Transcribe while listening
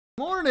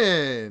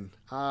Morning!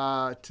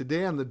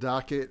 Today on the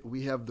docket,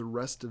 we have the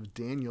rest of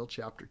Daniel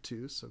chapter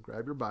 2, so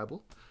grab your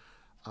Bible.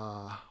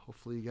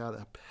 Hopefully you got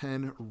a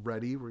pen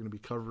ready. We're going to be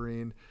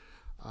covering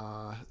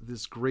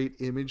this great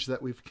image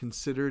that we've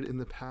considered in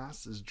the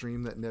past, this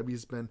dream that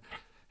Nebi's been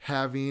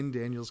having.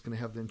 Daniel's going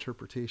to have the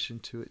interpretation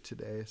to it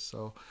today.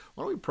 So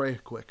why don't we pray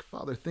quick.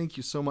 Father, thank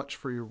you so much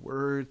for your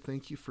word.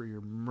 Thank you for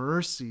your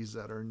mercies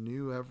that are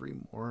new every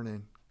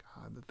morning,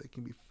 God, that they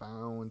can be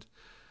found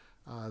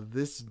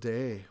this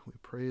day. We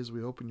pray as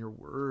we open your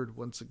word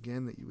once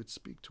again that you would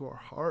speak to our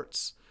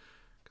hearts.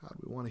 God,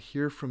 we want to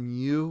hear from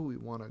you. We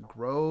want to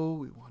grow.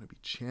 We want to be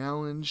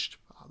challenged,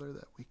 Father,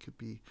 that we could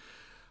be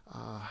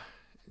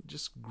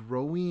just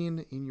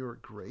growing in your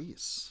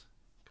grace,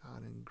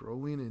 God, and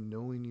growing and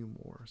knowing you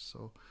more.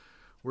 So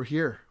we're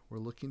here. We're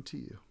looking to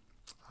you.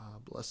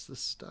 Bless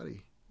this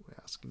study. We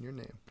ask in your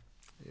name.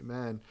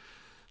 Amen.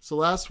 So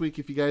last week,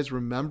 if you guys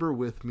remember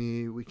with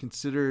me, we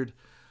considered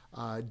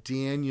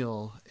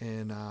Daniel,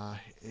 and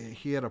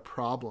he had a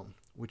problem,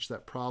 which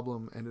that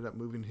problem ended up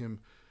moving him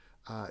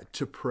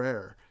to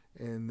prayer.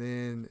 And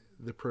then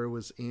the prayer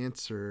was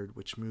answered,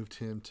 which moved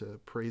him to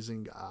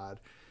praising God.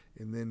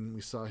 And then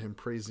we saw him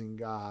praising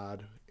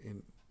God.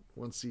 And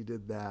once he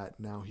did that,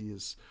 now he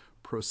is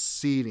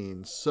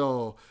proceeding.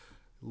 So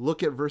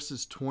look at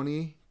verses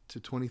 20 to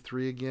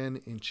 23 again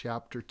in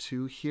chapter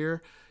 2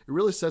 here. It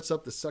really sets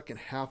up the second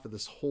half of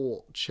this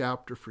whole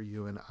chapter for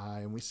you and I.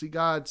 And we see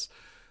God's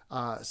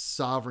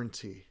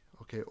sovereignty,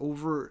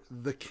 over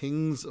the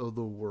kings of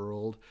the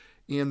world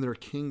and their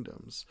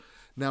kingdoms.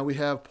 Now we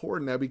have poor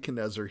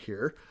Nebuchadnezzar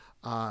here.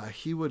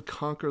 He would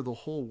conquer the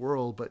whole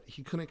world, but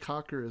he couldn't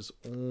conquer his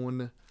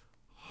own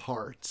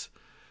heart.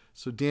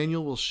 So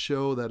Daniel will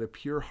show that a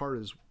pure heart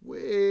is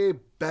way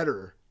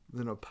better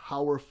than a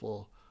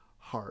powerful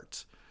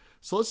heart.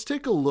 So let's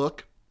take a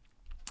look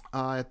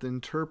at the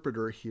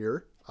interpreter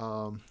here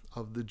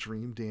of the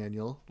dream,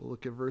 Daniel. We'll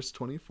look at verse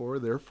 24.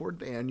 Therefore,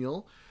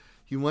 Daniel,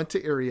 he went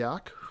to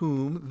Arioch,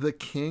 whom the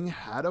king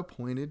had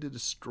appointed to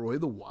destroy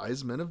the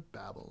wise men of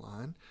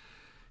Babylon.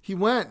 He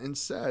went and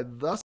said,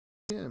 thus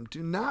to him,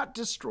 do not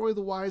destroy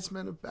the wise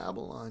men of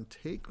Babylon.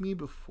 Take me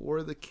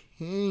before the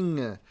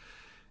king,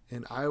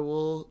 and I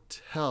will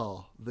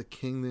tell the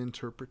king the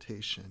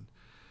interpretation.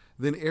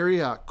 Then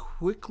Arioch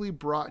quickly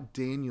brought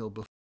Daniel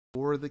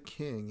before the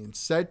king and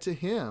said to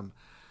him,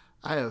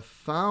 I have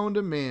found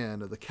a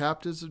man of the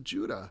captives of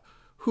Judah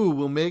who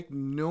will make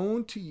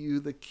known to you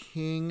the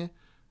king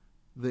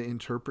the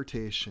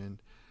interpretation.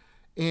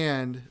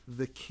 And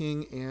the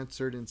king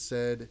answered and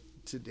said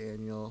to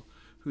Daniel,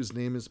 whose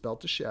name is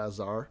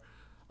Belteshazzar,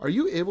 are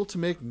you able to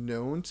make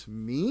known to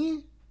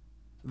me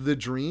the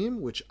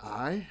dream which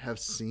I have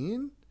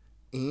seen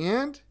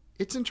and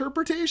its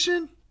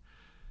interpretation?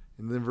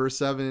 And then verse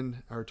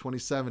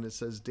 27, it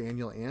says,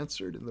 Daniel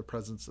answered in the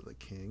presence of the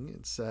king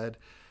and said,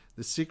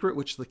 the secret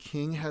which the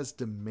king has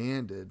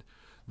demanded,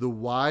 the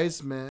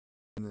wise men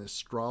and the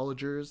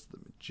astrologers, the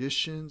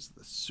magicians,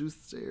 the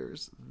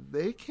soothsayers,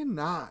 they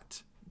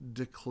cannot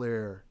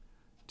declare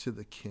to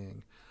the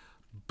king.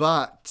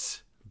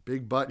 But,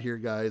 big but here,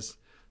 guys,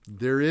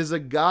 there is a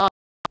God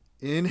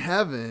in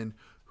heaven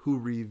who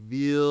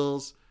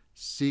reveals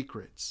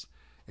secrets.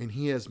 And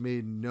he has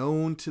made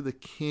known to the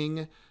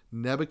king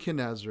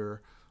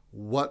Nebuchadnezzar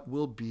what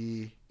will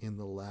be in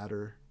the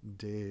latter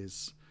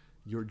days.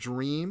 Your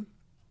dream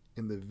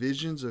and the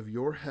visions of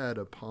your head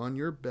upon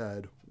your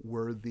bed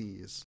were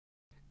these.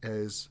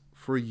 As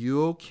for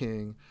you, O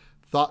king,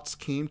 thoughts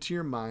came to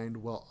your mind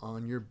while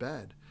on your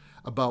bed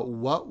about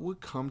what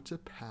would come to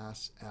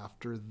pass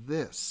after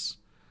this.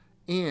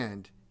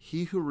 And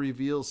he who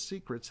reveals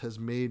secrets has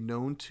made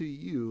known to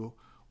you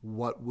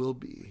what will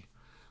be.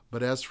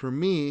 But as for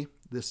me,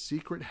 this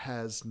secret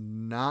has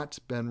not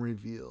been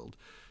revealed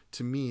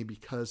to me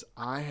because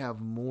I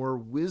have more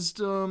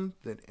wisdom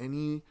than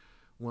anyone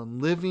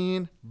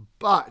living,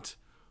 but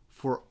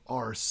for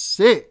our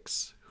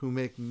sakes who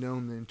make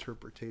known the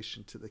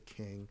interpretation to the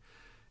king,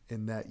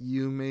 and that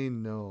you may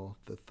know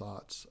the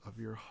thoughts of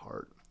your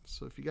heart.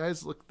 So if you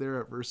guys look there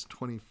at verse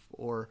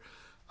 24,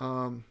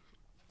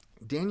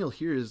 Daniel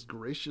here is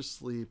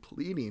graciously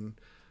pleading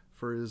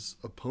for his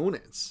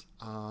opponents.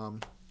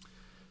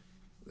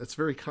 That's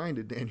very kind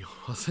of Daniel,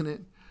 wasn't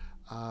it?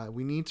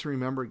 We need to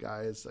remember,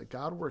 guys, that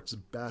God works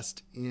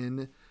best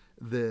in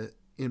the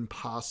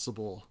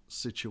impossible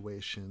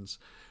situations.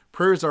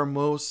 Prayer is our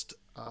most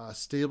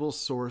stable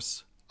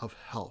source of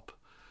help.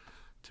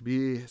 To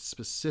be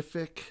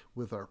specific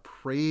with our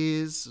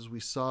praise, as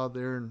we saw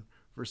there in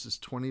verses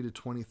 20 to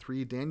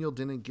 23, Daniel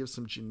didn't give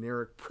some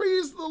generic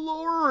praise the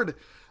Lord,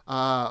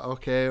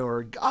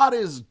 or God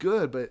is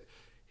good, but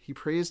he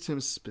praised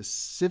him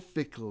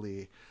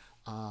specifically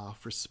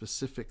for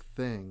specific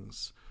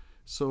things.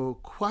 So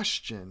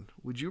question,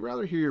 would you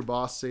rather hear your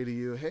boss say to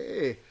you,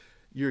 hey,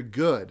 you're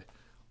good,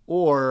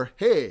 or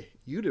hey,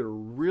 you did a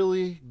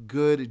really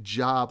good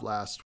job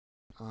last week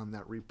on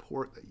that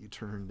report that you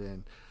turned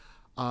in?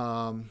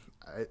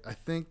 I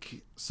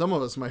think some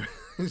of us might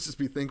just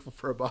be thankful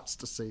for a boss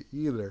to say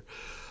either.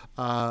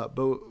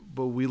 But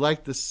we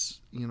like this,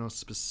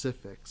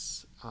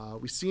 specifics.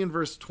 We see in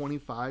verse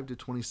 25 to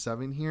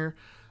 27 here,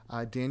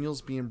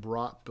 Daniel's being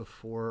brought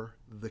before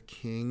the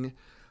king.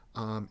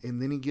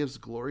 And then he gives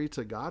glory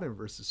to God in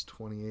verses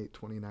 28,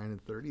 29,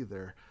 and 30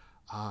 there.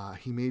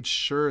 He made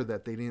sure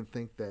that they didn't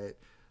think that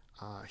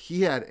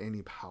he had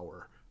any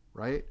power,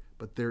 right?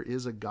 But there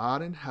is a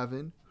God in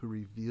heaven who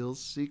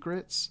reveals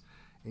secrets,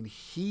 and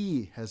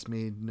he has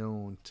made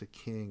known to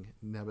King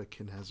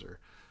Nebuchadnezzar.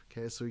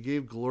 Okay, so he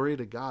gave glory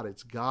to God.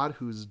 It's God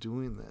who's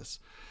doing this.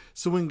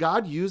 So when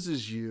God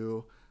uses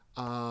you,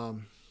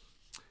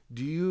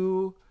 do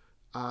you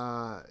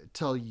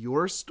tell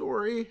your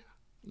story,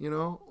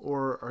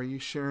 or are you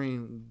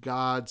sharing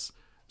God's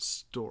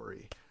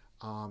story?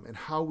 And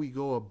how we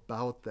go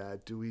about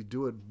that? Do we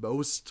do it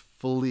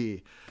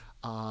boastfully?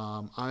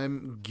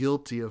 I'm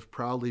guilty of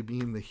proudly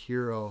being the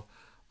hero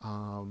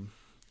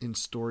in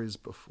stories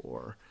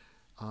before.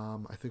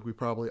 I think we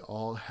probably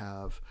all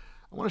have.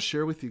 I want to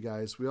share with you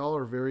guys, we all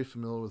are very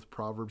familiar with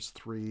Proverbs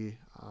 3,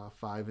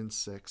 5, and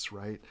 6,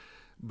 right?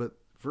 But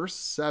verse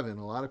 7,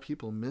 a lot of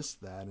people miss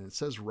that. And it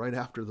says right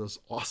after those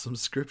awesome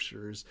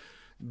scriptures,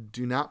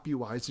 do not be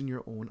wise in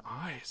your own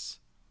eyes,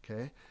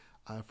 okay?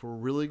 If we're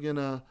really going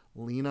to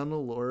lean on the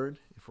Lord,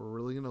 if we're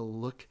really going to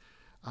look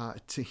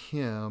to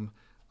him,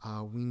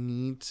 we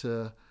need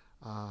to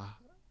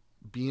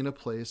be in a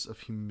place of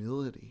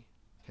humility,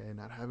 okay?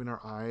 Not having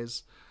our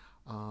eyes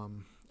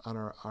on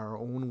our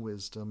own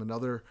wisdom.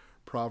 Another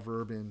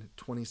proverb in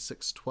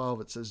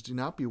 26:12, it says, do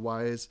not be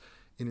wise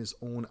in his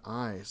own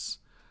eyes.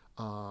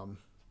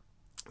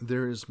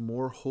 There is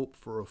more hope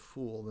for a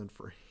fool than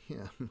for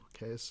him.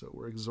 Okay, so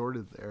we're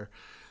exhorted there.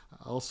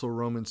 Also,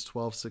 Romans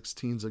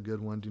 12:16 is a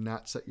good one. Do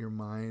not set your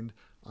mind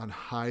on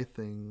high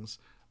things,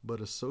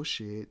 but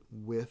associate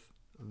with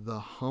the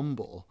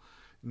humble.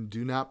 And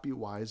do not be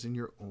wise in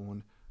your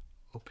own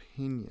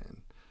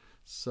opinion.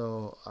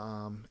 So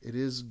it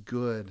is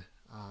good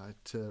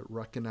to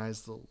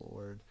recognize the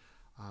Lord,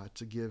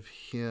 to give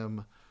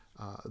him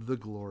the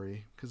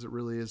glory, because it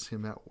really is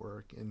him at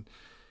work.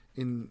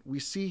 And we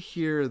see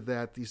here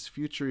that these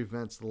future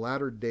events, the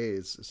latter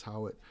days is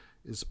how it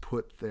is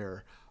put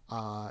there.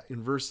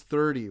 In verse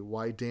 30,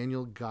 why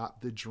Daniel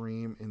got the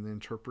dream and the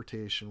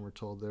interpretation, we're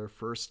told there.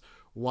 First,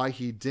 why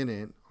he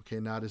didn't,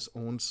 okay, not his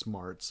own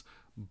smarts,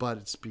 but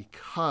it's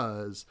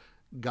because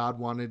God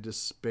wanted to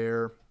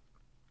spare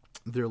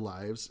their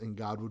lives, and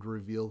God would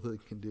reveal the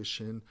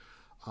condition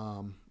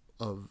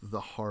of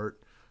the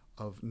heart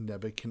of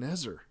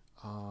Nebuchadnezzar.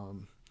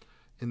 And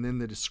then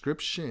the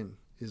description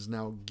is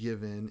now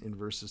given in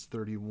verses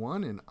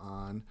 31 and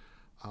on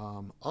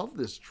of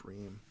this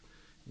dream.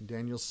 And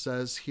Daniel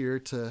says here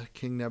to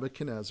King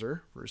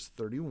Nebuchadnezzar, verse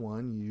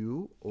 31,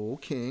 you, O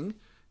king,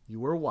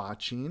 you are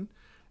watching,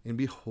 and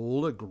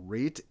behold a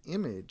great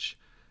image.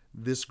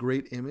 This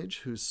great image,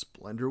 whose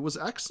splendor was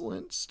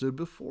excellent, stood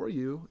before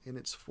you, and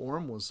its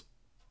form was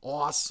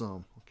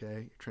awesome.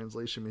 Okay,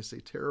 translation may say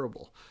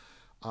terrible.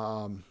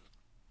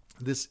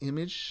 This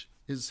image,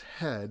 his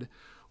head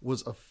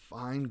was of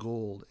fine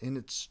gold, and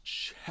its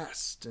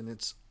chest and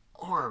its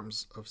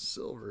arms of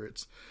silver,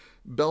 its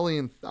belly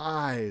and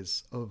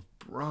thighs of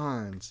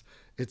bronze,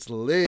 its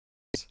legs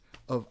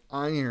of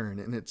iron,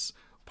 and its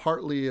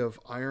partly of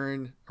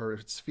iron, or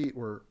its feet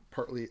were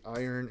partly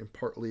iron and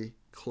partly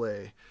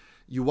clay.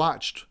 You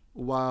watched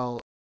while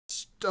a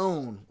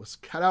stone was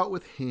cut out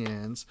with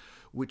hands,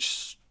 which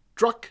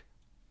struck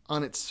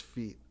on its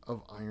feet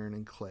of iron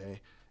and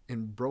clay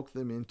and broke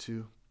them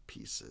into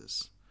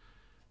pieces.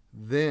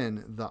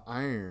 Then the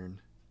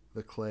iron,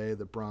 the clay,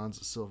 the bronze,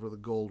 the silver, the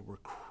gold were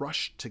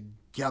crushed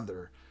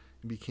together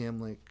and became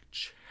like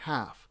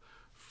chaff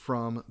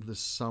from the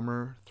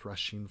summer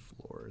threshing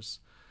floors.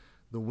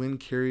 The wind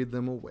carried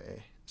them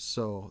away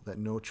so that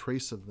no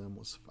trace of them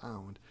was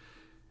found.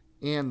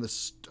 And the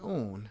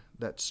stone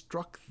that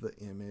struck the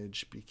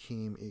image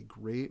became a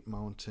great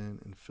mountain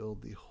and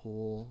filled the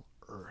whole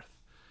earth.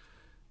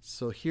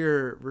 So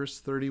here, verse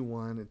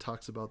 31, it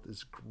talks about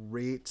this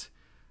great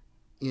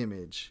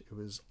image. It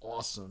was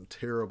awesome,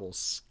 terrible,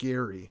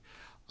 scary.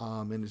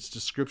 And its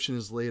description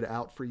is laid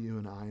out for you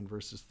and I in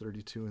verses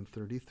 32 and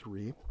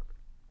 33.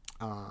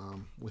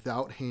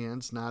 Without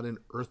hands, not an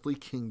earthly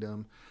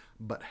kingdom,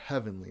 but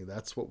heavenly.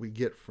 That's what we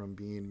get from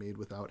being made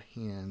without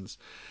hands.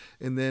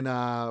 And then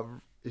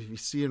if you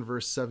see in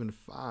verse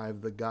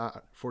 45, the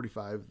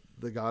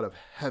God of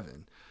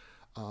heaven.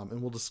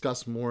 And we'll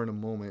discuss more in a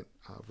moment,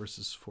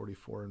 verses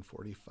 44 and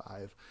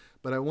 45.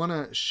 But I want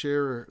to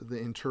share the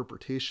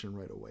interpretation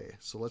right away.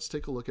 So let's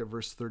take a look at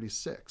verse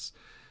 36.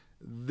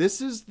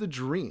 This is the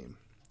dream.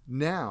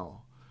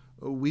 Now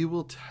we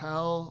will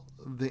tell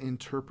the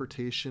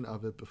interpretation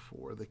of it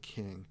before the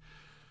king.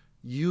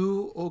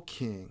 You, O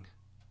king,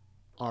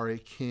 are a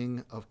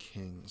king of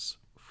kings,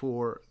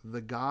 for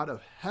the God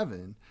of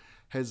heaven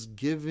has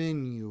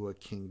given you a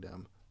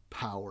kingdom,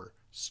 power,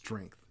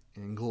 strength,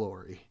 and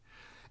glory.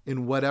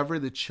 In whatever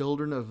the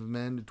children of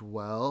men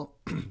dwell,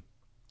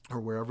 or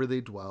wherever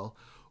they dwell,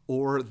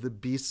 or the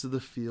beasts of the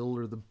field,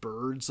 or the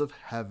birds of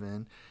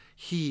heaven.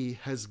 He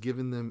has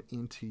given them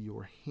into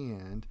your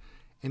hand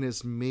and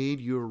has made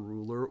you a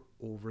ruler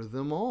over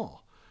them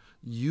all.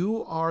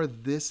 You are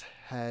this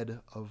head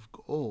of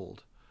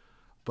gold,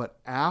 but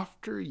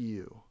after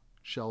you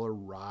shall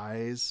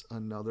arise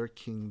another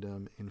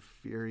kingdom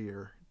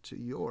inferior to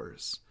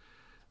yours,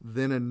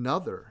 then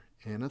another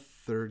and a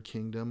third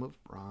kingdom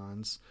of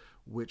bronze,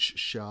 which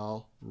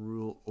shall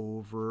rule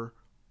over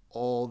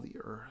all the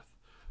earth.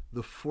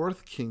 The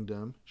fourth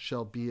kingdom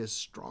shall be as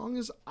strong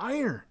as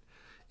iron,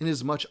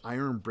 inasmuch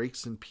iron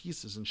breaks in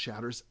pieces and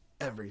shatters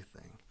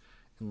everything.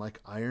 And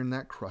like iron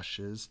that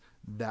crushes,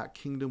 that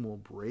kingdom will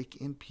break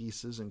in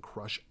pieces and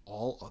crush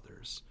all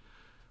others.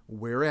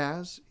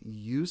 Whereas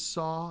you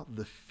saw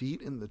the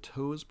feet and the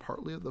toes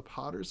partly of the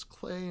potter's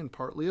clay and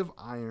partly of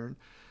iron,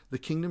 the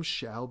kingdom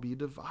shall be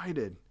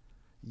divided.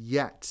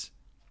 Yet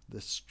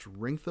the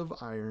strength of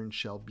iron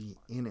shall be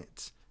in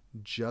it,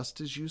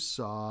 just as you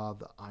saw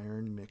the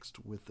iron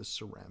mixed with the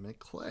ceramic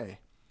clay.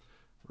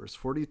 Verse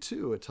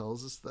 42, it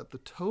tells us that the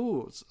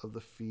toes of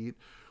the feet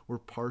were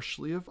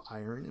partially of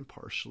iron and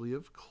partially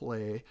of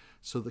clay,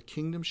 so the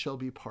kingdom shall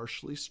be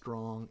partially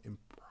strong and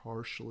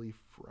partially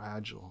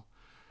fragile.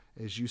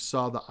 As you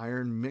saw the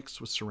iron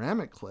mixed with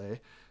ceramic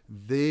clay,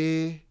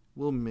 they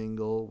will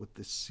mingle with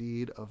the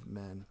seed of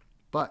men,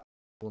 but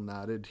will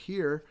not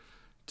adhere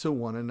to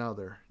one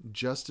another,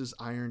 just as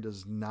iron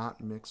does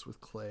not mix with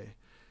clay.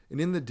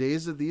 And in the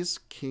days of these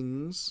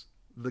kings,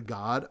 the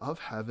God of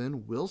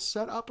heaven will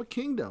set up a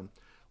kingdom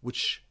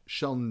which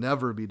shall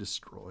never be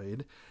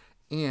destroyed,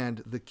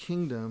 and the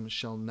kingdom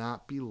shall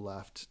not be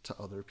left to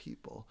other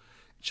people.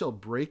 It shall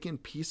break in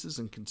pieces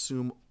and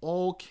consume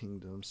all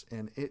kingdoms,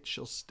 and it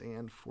shall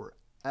stand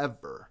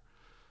forever.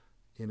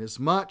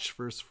 Inasmuch,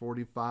 verse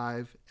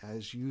 45,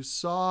 as you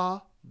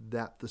saw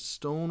that the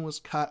stone was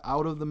cut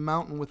out of the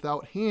mountain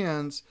without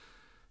hands,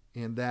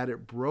 and that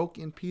it broke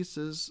in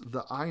pieces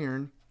the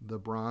iron, the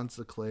bronze,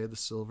 the clay, the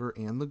silver,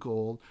 and the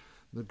gold,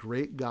 the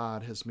great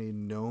God has made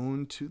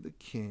known to the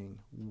king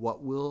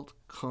what will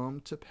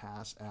come to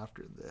pass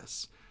after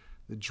this.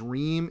 The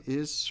dream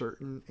is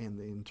certain and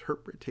the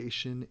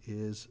interpretation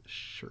is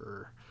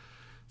sure.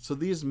 So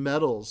these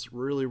metals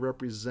really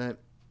represent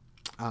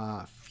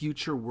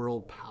future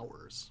world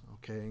powers.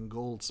 Okay, and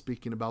gold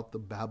speaking about the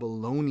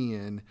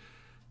Babylonian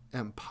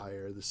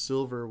Empire. The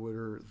silver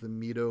were the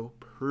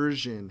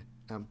Medo-Persian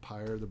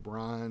Empire. The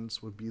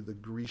bronze would be the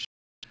Grecian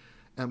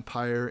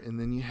Empire. And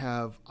then you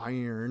have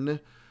iron,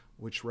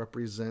 which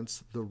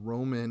represents the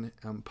Roman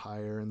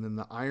Empire, and then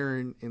the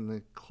iron in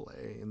the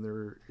clay. And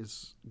there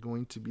is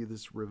going to be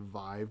this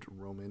revived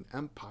Roman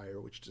Empire,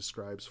 which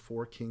describes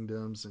 4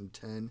 kingdoms and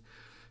 10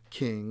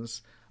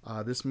 kings.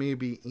 This may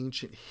be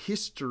ancient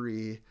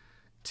history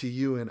to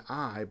you and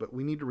I, but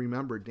we need to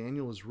remember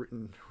Daniel was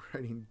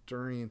writing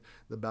during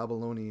the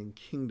Babylonian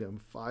kingdom,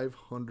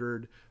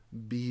 500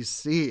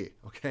 BC.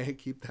 Okay,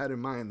 keep that in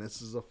mind. This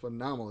is a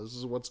phenomenal. This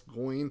is what's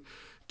going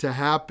to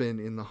happen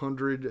in the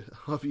 100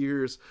 of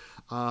years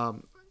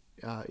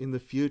in the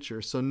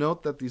future. So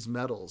note that these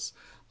metals,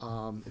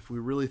 if we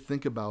really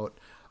think about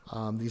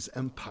these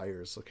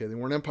empires, okay, they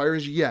weren't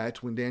empires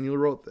yet when Daniel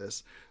wrote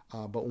this,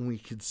 but when we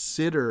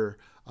consider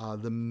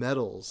the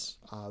metals,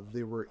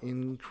 they were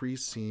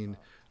increasing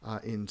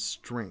in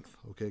strength.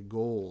 Okay,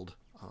 gold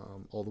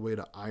all the way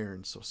to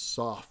iron, so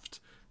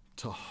soft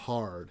to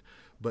hard,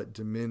 but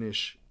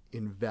diminish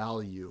in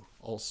value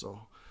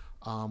also.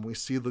 We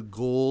see the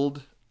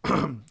gold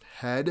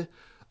head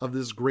of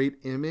this great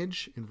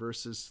image in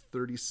verses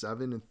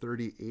 37 and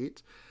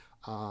 38.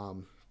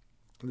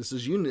 This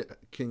is you,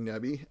 King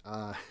Nebi,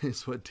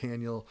 is what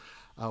Daniel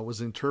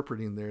was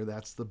interpreting there.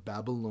 That's the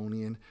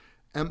Babylonian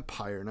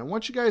Empire. And I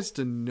want you guys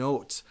to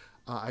note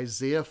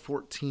Isaiah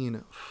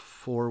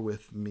 14:4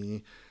 with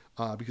me,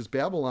 because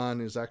Babylon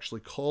is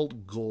actually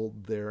called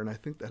gold there. And I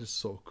think that is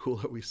so cool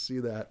that we see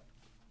that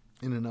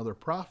in another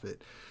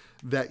prophet,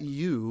 that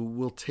you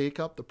will take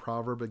up the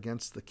proverb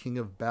against the king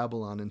of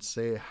Babylon and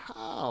say,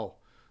 how?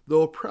 The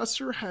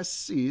oppressor has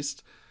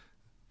ceased,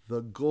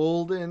 the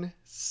golden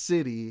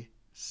city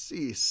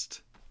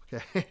ceased.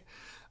 Okay.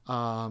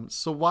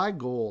 So why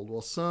gold?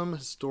 Well, some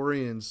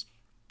historians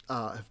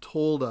have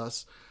told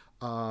us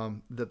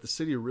that the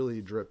city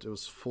really dripped. It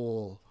was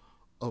full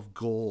of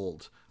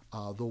gold.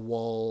 The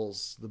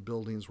walls, the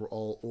buildings were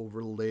all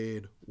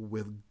overlaid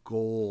with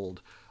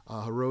gold.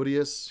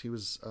 Herodias, he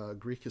was a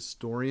Greek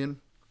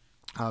historian,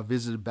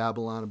 visited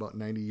Babylon about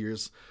 90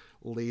 years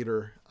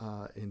later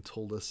and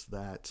told us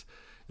that.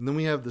 And then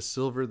we have the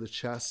silver, the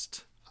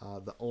chest,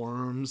 the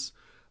arms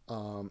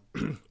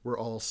were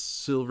all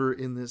silver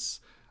in this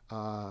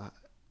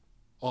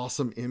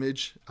awesome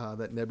image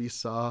that Nebi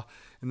saw.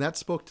 And that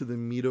spoke to the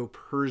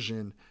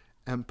Medo-Persian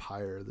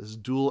Empire, this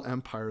dual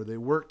empire. They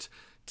worked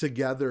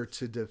together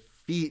to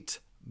defeat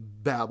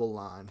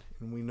Babylon.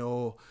 And we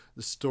know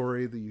the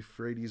story, the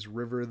Euphrates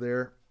River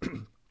there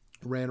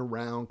ran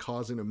around,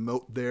 causing a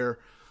moat there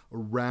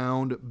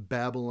around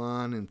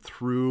Babylon and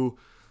through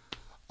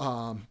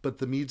But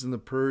the Medes and the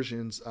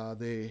Persians,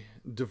 they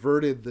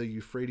diverted the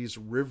Euphrates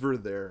River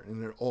there,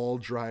 and it all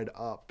dried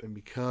up. And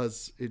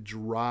because it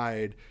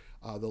dried,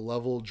 the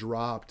level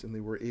dropped, and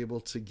they were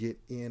able to get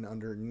in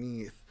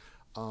underneath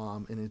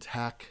and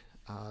attack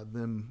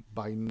them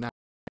by night.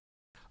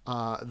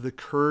 The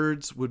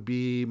Kurds would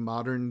be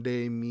modern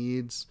day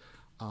Medes.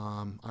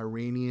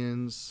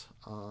 Iranians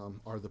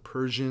are the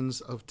Persians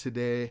of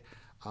today.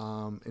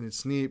 And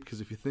it's neat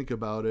because if you think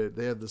about it,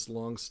 they had this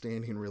long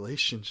standing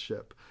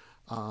relationship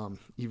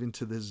even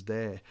to this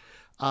day.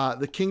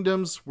 The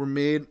kingdoms were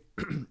made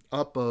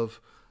up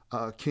of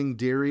King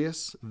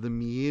Darius the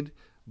Mede,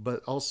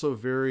 but also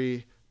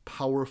very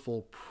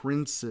powerful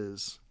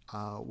princes,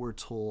 we're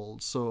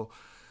told. So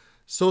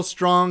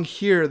strong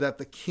here that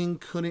the king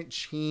couldn't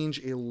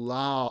change a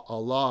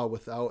law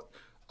without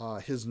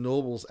his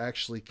nobles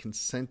actually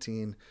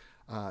consenting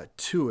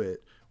to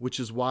it, which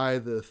is why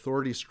the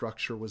authority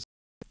structure was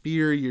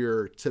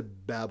inferior to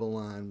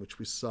Babylon, which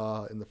we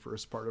saw in the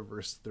first part of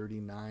verse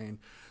 39.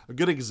 A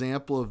good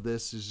example of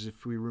this is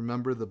if we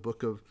remember the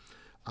book of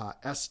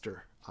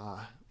Esther.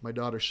 My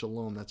daughter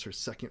Shalom, that's her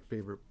second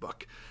favorite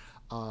book.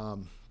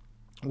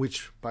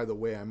 Which, by the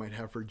way, I might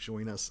have her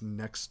join us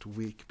next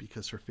week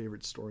because her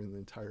favorite story in the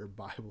entire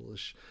Bible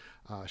is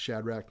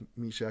Shadrach,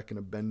 Meshach, and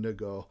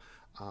Abednego,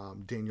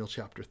 Daniel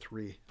chapter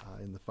 3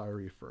 in the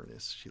fiery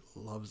furnace. She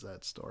loves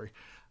that story.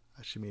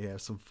 She may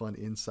have some fun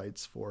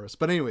insights for us.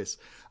 But anyways,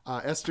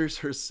 Esther's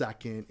her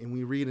second, and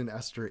we read in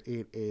Esther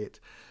 8:8,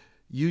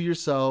 "You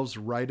yourselves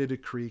write a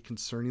decree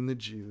concerning the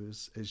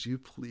Jews as you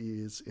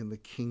please in the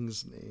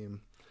king's name,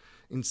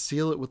 and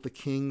seal it with the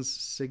king's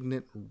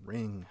signet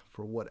ring.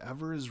 For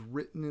whatever is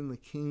written in the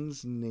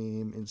king's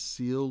name and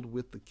sealed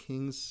with the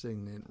king's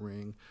signet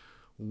ring,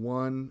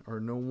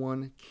 no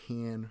one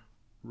can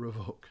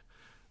revoke."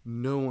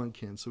 No one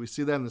can. So we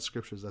see that in the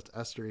scriptures. That's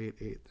Esther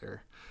 8:8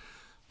 there.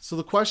 So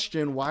the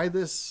question, why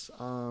this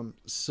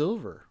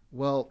silver?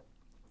 Well,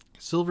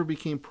 silver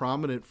became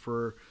prominent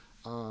for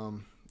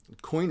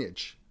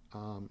coinage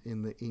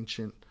in the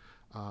ancient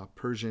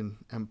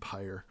Persian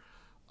Empire.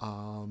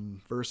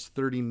 Verse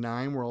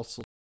 39, we're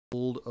also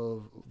told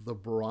of the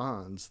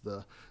bronze,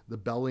 the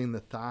belly and the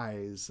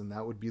thighs, and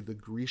that would be the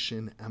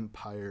Grecian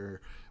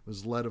Empire. It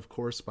was led, of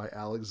course, by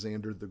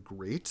Alexander the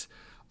Great.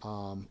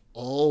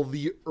 All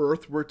the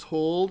earth, we're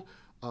told,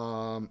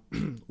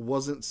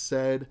 wasn't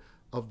said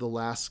of the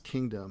last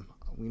kingdom.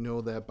 We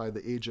know that by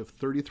the age of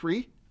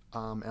 33,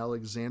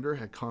 Alexander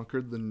had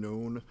conquered the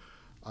known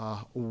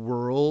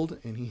world,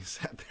 and he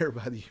sat there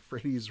by the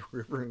Euphrates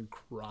River and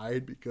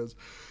cried because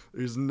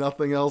there's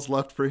nothing else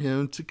left for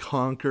him to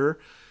conquer.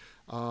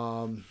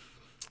 And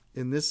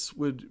this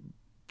would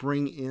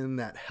bring in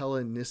that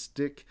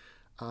Hellenistic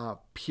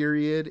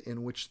period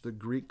in which the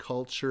Greek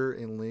culture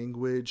and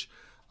language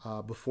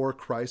before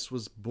Christ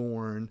was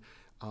born,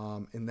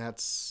 and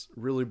that's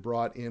really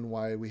brought in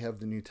why we have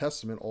the New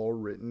Testament all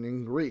written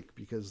in Greek,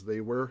 because they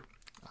were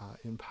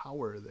in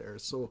power there.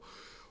 So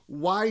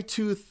why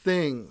two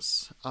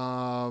things?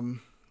 Thighs.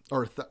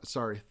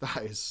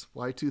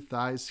 Why two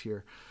thighs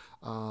here?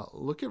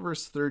 Look at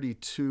verse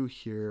 32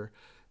 here.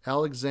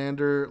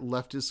 Alexander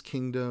left his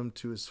kingdom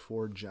to his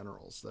 4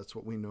 generals. That's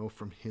what we know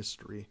from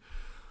history.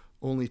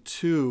 Only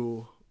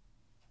 2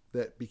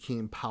 that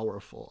became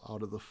powerful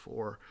out of the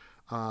 4.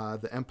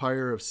 The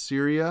Empire of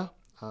Syria,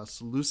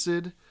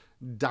 Seleucid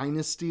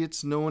dynasty,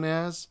 it's known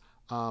as,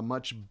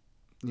 much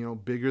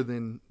bigger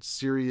than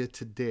Syria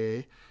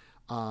today.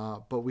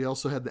 But we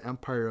also had the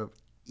Empire of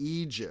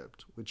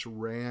Egypt, which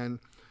ran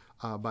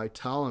by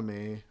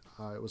Ptolemy.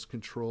 It was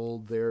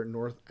controlled there,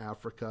 North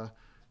Africa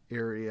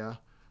area.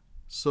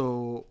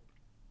 So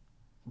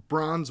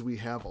bronze we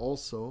have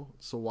also.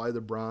 So why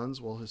the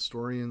bronze? Well,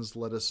 historians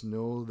let us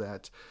know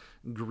that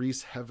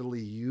Greece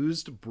heavily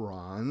used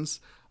bronze.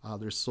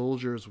 Their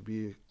soldiers would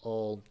be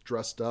all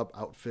dressed up,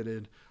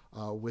 outfitted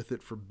with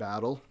it for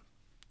battle,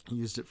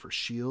 used it for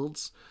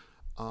shields.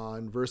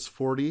 In verse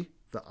 40,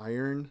 the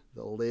iron,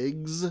 the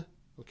legs,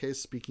 okay,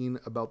 speaking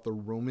about the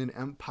Roman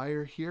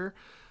Empire here.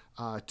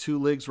 2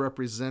 legs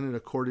represented,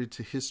 according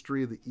to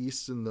history, the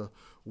East and the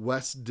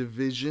West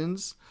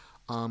divisions.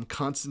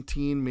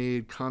 Constantine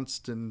made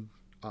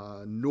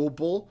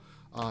Constantinople,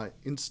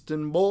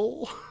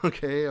 Istanbul,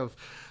 okay, of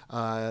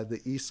the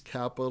East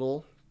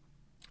capital,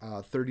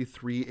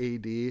 33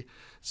 AD.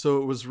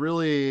 So it was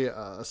really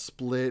a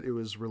split. It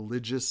was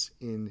religious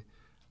in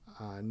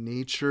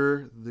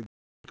nature. The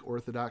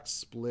Orthodox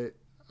split,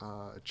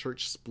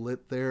 church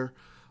split there.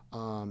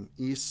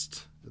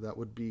 East, that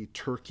would be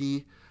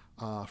Turkey,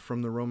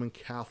 from the Roman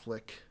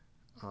Catholic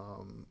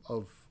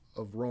of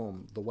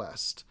Rome, the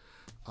West.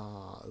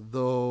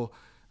 Though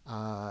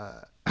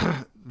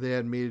they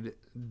had made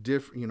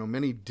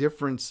many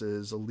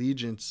differences,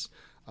 allegiance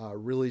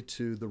really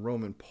to the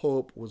Roman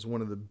Pope was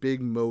one of the big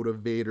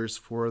motivators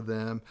for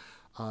them.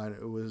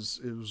 It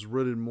was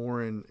rooted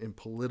more in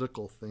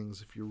political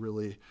things if you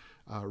really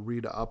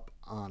read up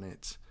on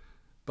it.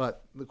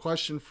 But the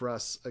question for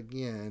us,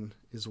 again,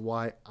 is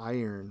why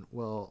iron?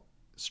 Well,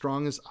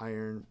 strong as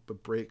iron,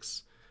 but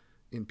breaks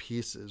in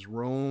pieces.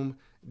 Rome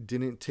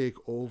didn't take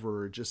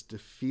over or just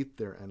defeat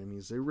their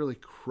enemies. They really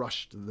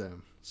crushed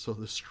them. So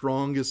the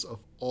strongest of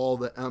all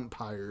the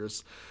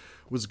empires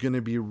was going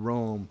to be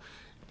Rome.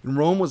 And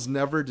Rome was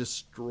never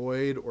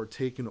destroyed or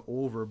taken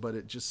over, but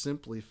it just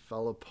simply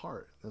fell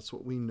apart. That's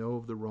what we know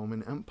of the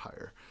Roman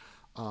Empire.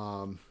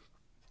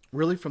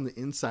 Really from the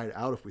inside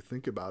out, if we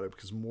think about it,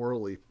 because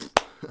morally,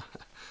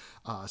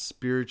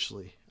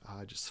 spiritually,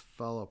 just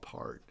fell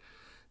apart.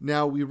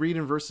 Now we read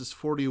in verses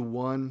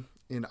 41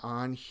 and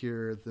on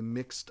here, the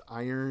mixed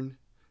iron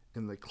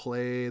and the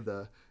clay,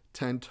 the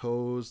 10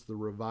 toes, the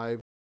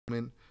revived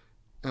Roman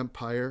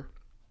Empire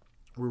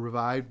were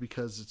revived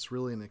because it's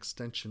really an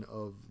extension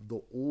of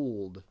the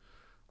old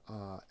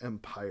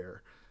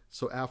empire.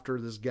 So after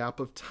this gap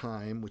of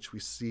time, which we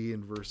see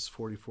in verse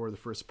 44, the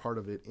first part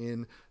of it,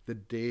 in the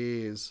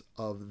days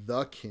of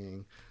the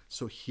king.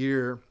 So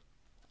here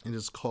it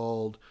is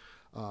called,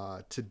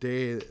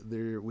 today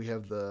there we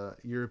have the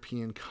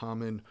European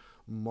Common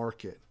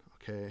Market,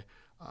 okay?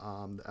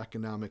 The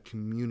economic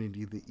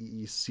community, the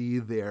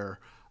EEC there.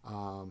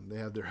 They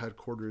have their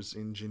headquarters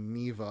in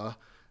Geneva.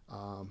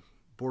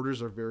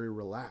 Borders are very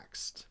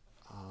relaxed.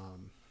 I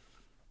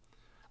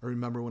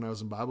remember when I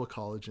was in Bible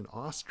college in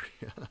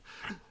Austria,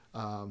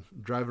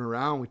 driving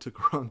around, we took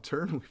a wrong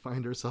turn and we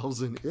find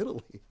ourselves in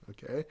Italy.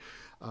 Okay.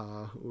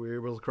 We were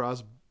able to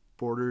cross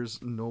borders,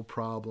 no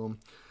problem.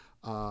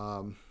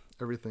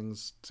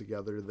 Everything's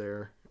together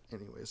there.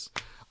 Anyways,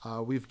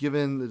 we've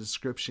given the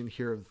description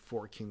here of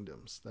 4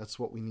 kingdoms. That's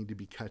what we need to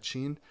be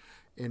catching.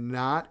 And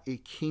not a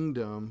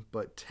kingdom,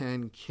 but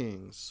 10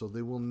 kings. So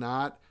they will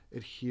not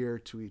adhere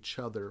to each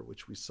other,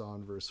 which we saw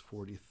in verse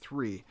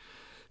 43.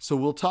 So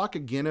we'll talk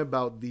again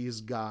about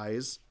these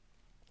guys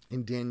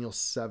in Daniel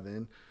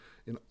 7.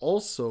 And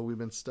also, we've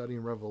been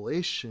studying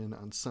Revelation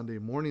on Sunday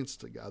mornings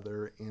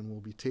together, and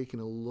we'll be taking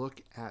a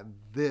look at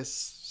this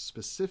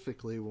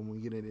specifically when we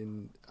get it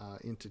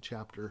into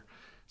chapter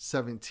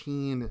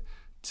 17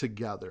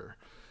 together.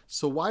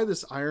 So why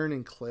this iron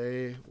and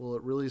clay? Well,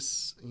 it really,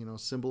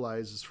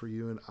 symbolizes for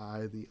you and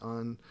I the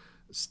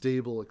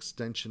unstable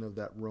extension of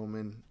that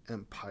Roman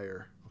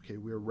Empire. Okay,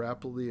 we are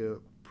rapidly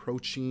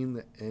approaching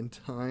the end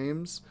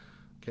times,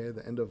 okay,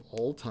 the end of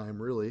all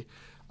time, really.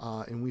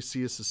 And we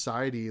see a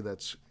society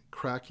that's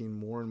cracking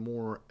more and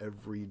more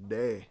every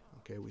day.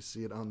 Okay, we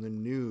see it on the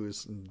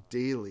news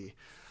daily.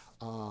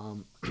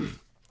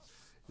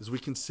 As we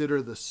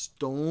consider the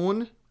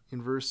stone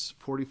in verse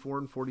 44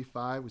 and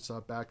 45, we saw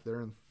it back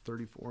there in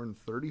 34 and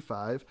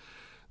 35.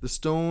 The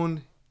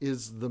stone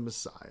is the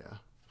Messiah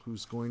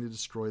who's going to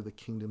destroy the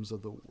kingdoms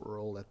of the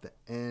world at the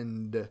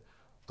end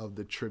of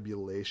the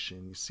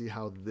tribulation. You see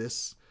how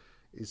this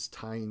is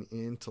tying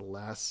into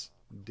last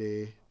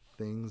day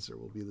things. There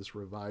will be this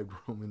revived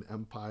Roman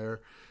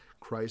Empire.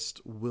 Christ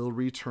will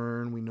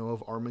return. We know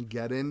of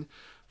Armageddon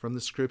from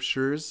the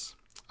scriptures.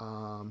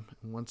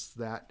 Once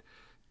that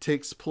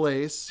takes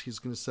place, he's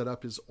going to set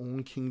up his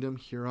own kingdom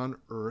here on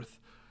earth.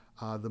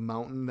 The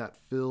mountain that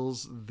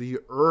fills the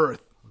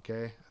earth.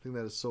 Okay, I think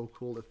that is so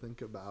cool to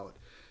think about.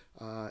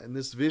 And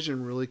this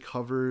vision really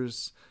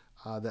covers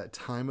that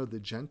time of the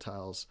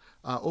Gentiles.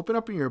 Open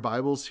up in your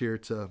Bibles here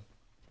to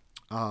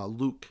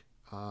Luke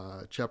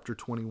chapter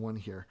 21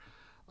 here.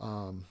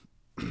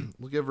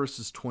 Look at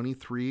verses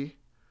 23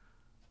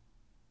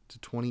 to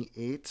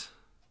 28.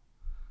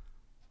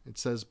 It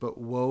says, "But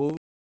woe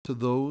to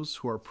those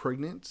who are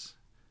pregnant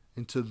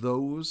and to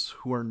those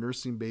who are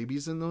nursing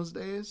babies in those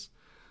days,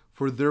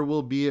 for there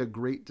will be a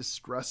great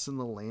distress in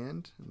the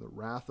land and the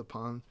wrath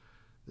upon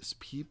this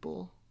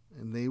people,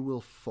 and they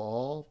will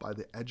fall by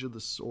the edge of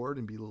the sword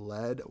and be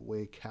led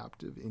away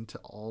captive into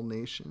all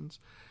nations.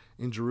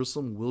 And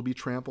Jerusalem will be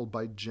trampled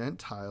by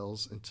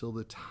Gentiles until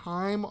the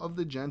time of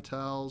the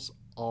Gentiles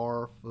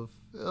are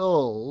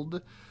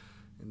fulfilled."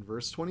 In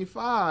verse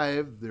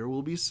 25, "There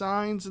will be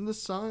signs in the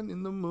sun,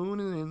 in the moon,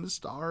 and in the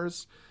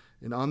stars,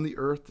 and on the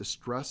earth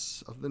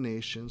distress of the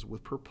nations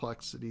with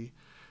perplexity,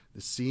 the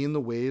sea and the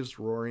waves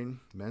roaring,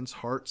 men's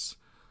hearts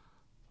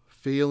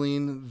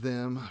failing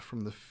them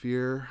from the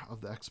fear of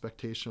the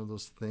expectation of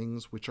those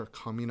things which are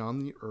coming on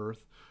the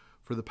earth,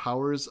 for the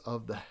powers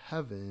of the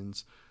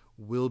heavens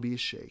will be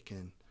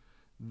shaken.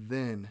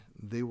 Then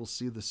they will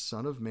see the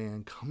Son of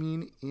Man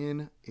coming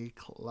in a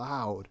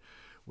cloud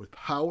with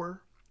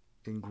power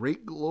and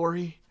great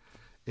glory.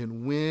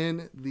 And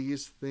when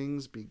these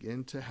things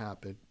begin to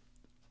happen,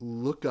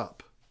 look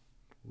up,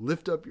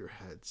 lift up your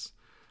heads,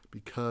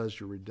 because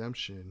your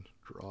redemption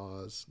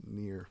draws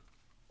near."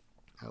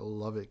 I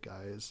love it,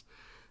 guys.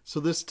 So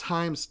this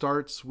time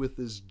starts with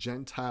this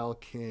Gentile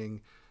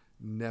king,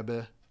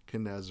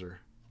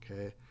 Nebuchadnezzar.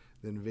 Okay,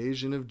 the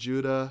invasion of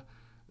Judah,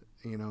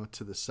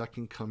 to the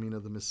second coming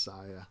of the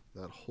Messiah,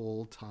 that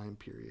whole time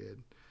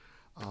period.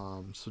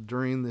 So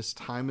during this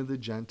time of the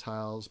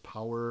Gentiles,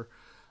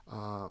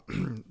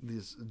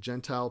 these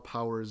Gentile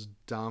powers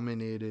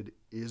dominated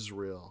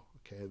Israel.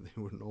 Okay,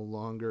 they were no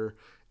longer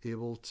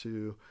able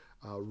to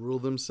rule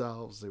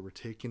themselves. They were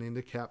taken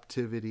into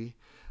captivity.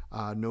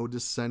 No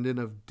descendant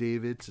of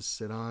David to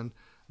sit on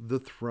the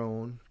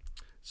throne.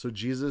 So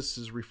Jesus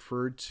is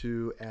referred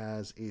to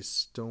as a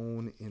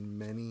stone in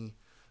many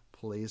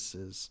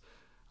places.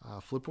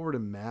 Flip over to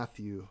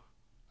Matthew's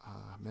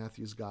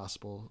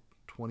Gospel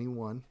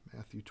 21,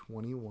 Matthew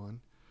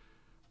 21.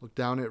 Look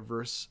down at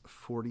verse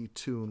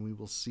 42, and we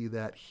will see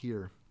that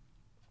here.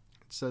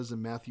 It says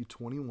in Matthew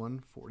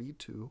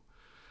 21:42,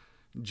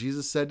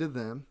 Jesus said to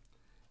them,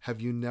 "Have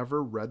you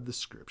never read the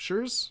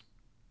scriptures?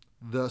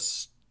 The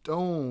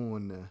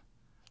stone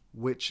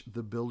which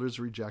the builders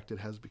rejected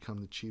has become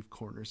the chief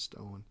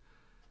cornerstone.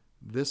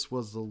 This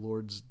was the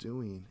Lord's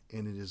doing,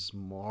 and it is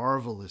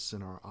marvelous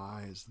in our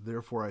eyes.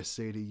 Therefore I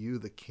say to you,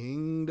 the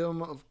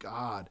kingdom of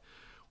God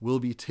will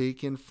be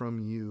taken from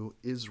you,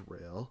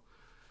 Israel,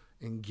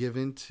 and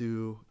given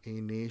to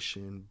a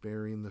nation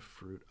bearing the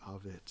fruit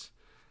of it.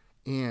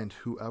 And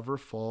whoever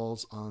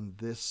falls on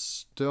this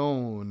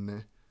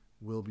stone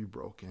will be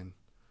broken,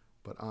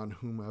 but on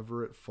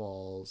whomever it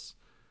falls,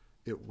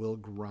 it will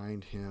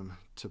grind him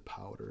to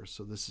powder."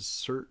 So this is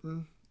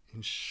certain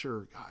and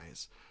sure,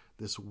 guys.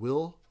 This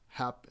will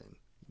happen.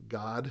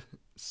 God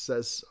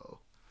says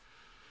so.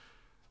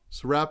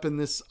 So wrapping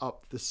this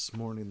up this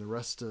morning, the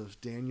rest of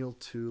Daniel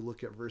 2,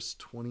 look at verse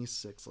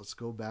 26. Let's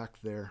go back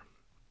there.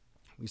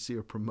 We see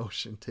a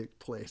promotion take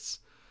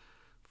place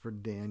for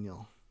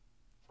Daniel.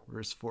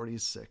 Verse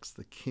 46,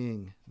 the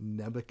king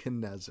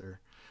Nebuchadnezzar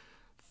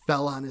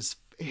fell on his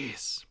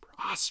face,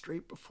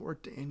 prostrate before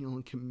Daniel,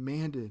 and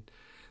commanded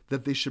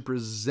that they should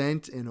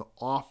present an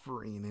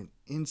offering and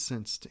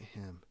incense to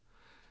him.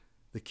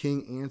 The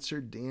king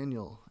answered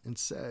Daniel and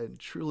said,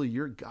 "Truly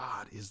your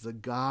God is the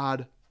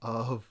God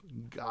of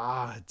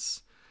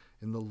gods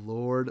and the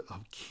Lord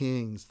of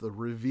kings, the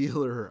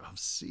revealer of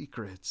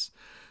secrets,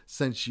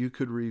 since you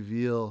could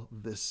reveal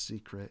this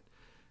secret."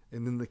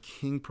 And then the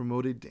king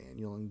promoted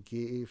Daniel and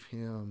gave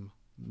him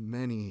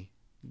many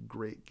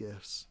great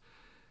gifts.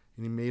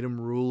 And he made him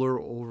ruler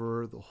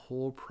over the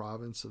whole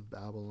province of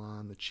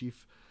Babylon, the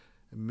chief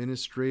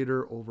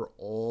administrator over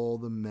all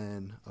the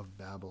men of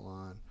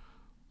Babylon.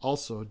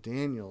 Also,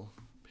 Daniel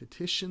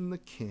petitioned the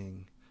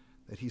king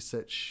that he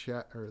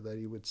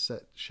would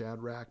set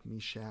Shadrach,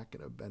 Meshach,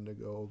 and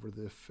Abednego over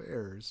the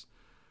affairs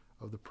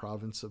of the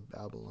province of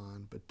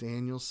Babylon. But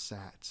Daniel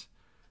sat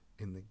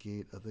in the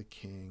gate of the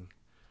king.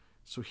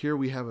 So here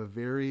we have a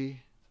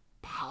very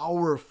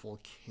powerful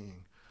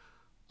king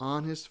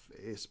on his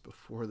face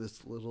before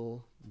this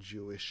little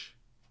Jewish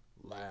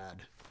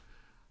lad.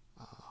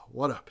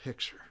 What a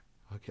picture.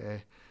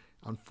 Okay,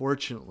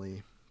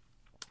 unfortunately,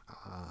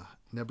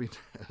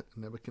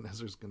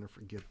 Nebuchadnezzar's going to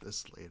forget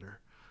this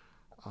later.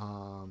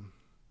 And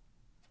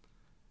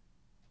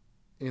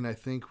I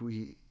think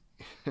we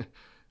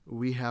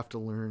have to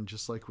learn,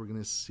 just like we're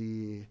going to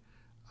see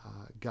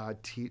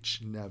God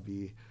teach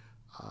Nebi,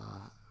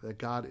 that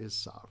God is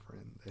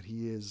sovereign, that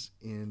he is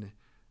in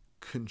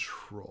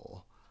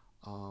control.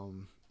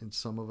 And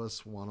some of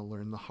us want to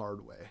learn the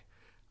hard way.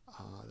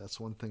 That's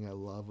one thing I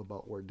love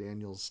about where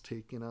Daniel's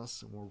taking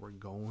us and where we're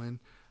going.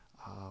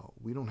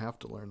 We don't have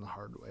to learn the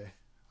hard way.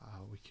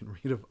 We can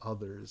read of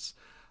others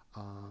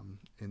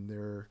and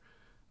their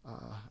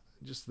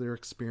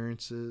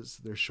experiences,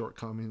 their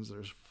shortcomings,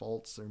 their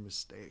faults, their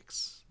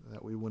mistakes,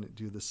 that we wouldn't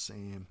do the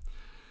same.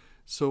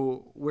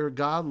 So where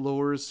God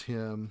lowers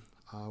him,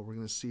 we're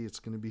going to see it's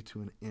going to be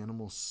to an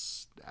animal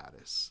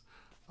status.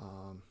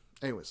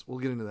 Anyways, we'll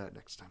get into that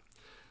next time.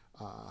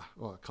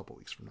 A couple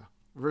weeks from now.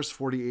 Verse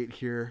 48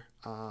 here,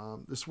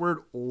 this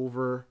word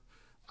over,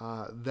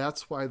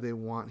 that's why they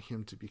want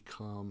him to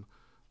become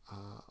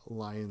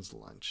lion's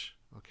lunch,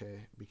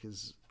 okay?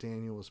 Because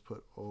Daniel was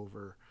put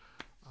over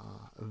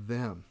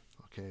them,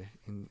 okay,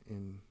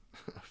 in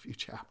a few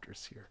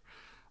chapters here.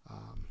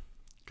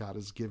 God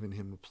has given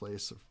him a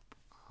place of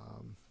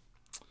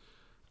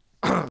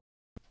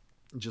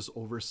just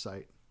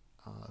oversight,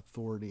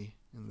 authority,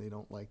 and they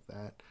don't like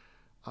that.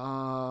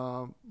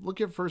 Look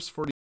at verse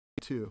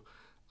 42.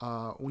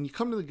 When you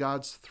come to the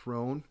God's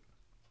throne,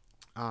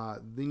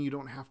 then you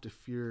don't have to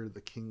fear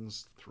the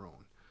king's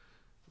throne.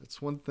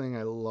 That's one thing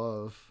I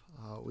love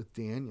with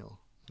Daniel.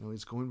 You know,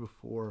 he's going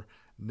before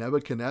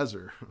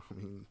Nebuchadnezzar, I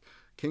mean,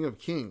 King of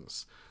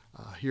Kings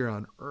here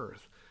on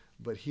earth.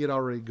 But he had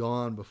already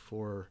gone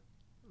before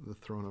the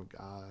throne of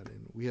God,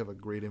 and we have a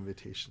great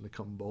invitation to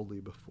come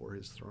boldly before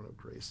his throne of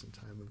grace in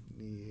time of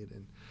need.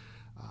 And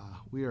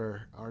we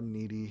are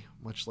needy,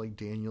 much like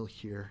Daniel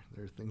here.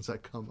 There are things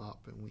that come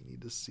up, and we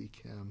need to seek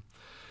him.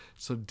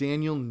 So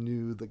Daniel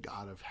knew the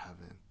God of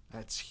heaven.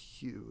 That's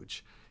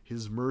huge.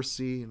 His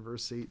mercy in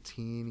verse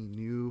 18, he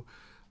knew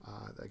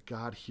that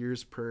God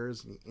hears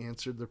prayers, and he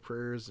answered the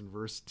prayers in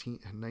verse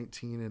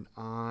 19 and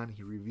on.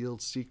 He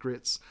revealed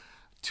secrets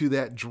to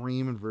that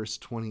dream in verse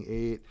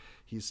 28.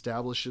 He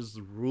establishes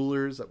the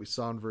rulers that we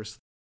saw in verse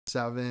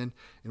 7.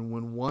 And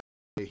when one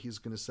day he's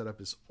going to set up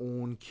his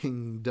own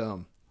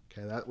kingdom.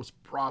 Okay, that was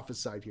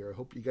prophesied here. I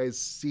hope you guys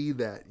see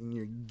that and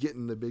you're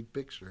getting the big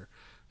picture.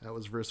 That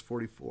was verse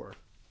 44.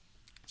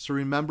 So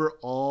remember,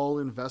 all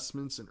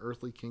investments in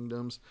earthly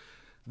kingdoms,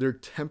 they're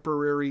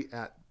temporary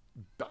at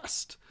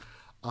best.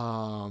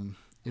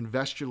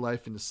 invest your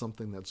life into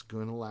something that's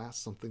going to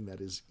last, something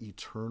that is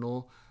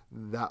eternal.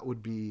 That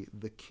would be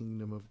the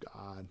kingdom of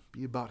God.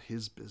 Be about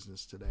his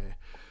business today.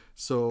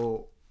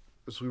 So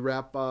as we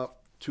wrap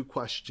up, 2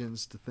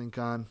 questions to think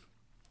on.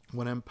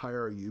 What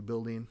empire are you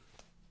building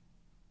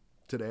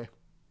today?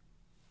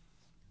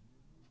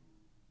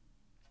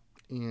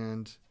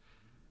 And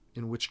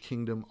in which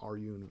kingdom are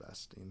you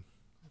investing?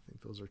 I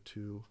think those are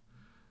 2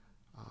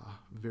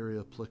 very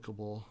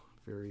applicable,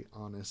 very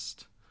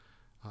honest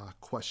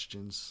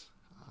questions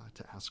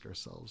to ask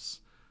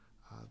ourselves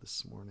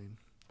this morning.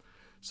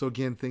 So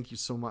again, thank you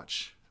so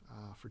much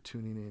for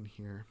tuning in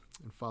here.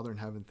 And Father in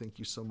heaven, thank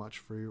you so much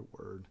for your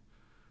word.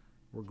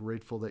 We're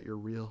grateful that you're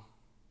real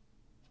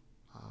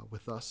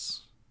with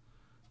us,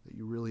 that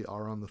you really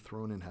are on the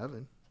throne in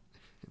heaven,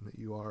 and that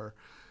you are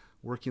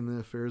working the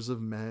affairs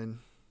of men.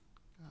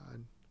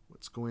 God,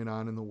 what's going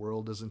on in the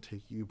world doesn't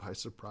take you by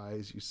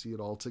surprise. You see it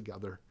all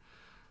together.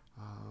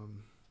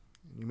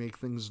 And you make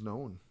things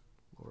known,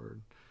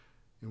 Lord.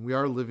 And we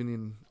are living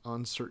in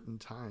uncertain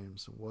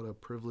times. And what a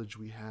privilege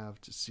we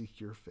have to seek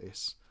your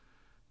face,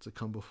 to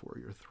come before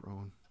your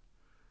throne.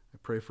 I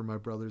pray for my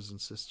brothers and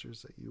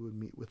sisters that you would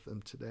meet with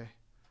them today,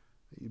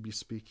 that you'd be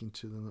speaking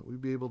to them, that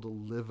we'd be able to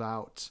live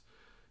out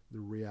the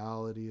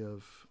reality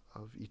of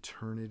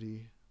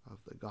eternity, of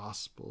the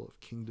gospel, of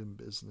kingdom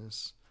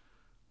business.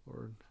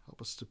 Lord,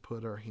 help us to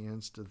put our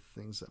hands to the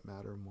things that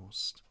matter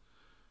most.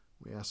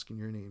 We ask in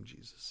your name,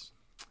 Jesus.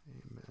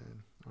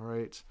 Amen. All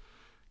right,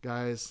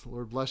 guys,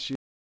 Lord bless you.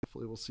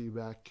 Hopefully we'll see you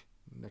back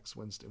next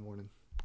Wednesday morning.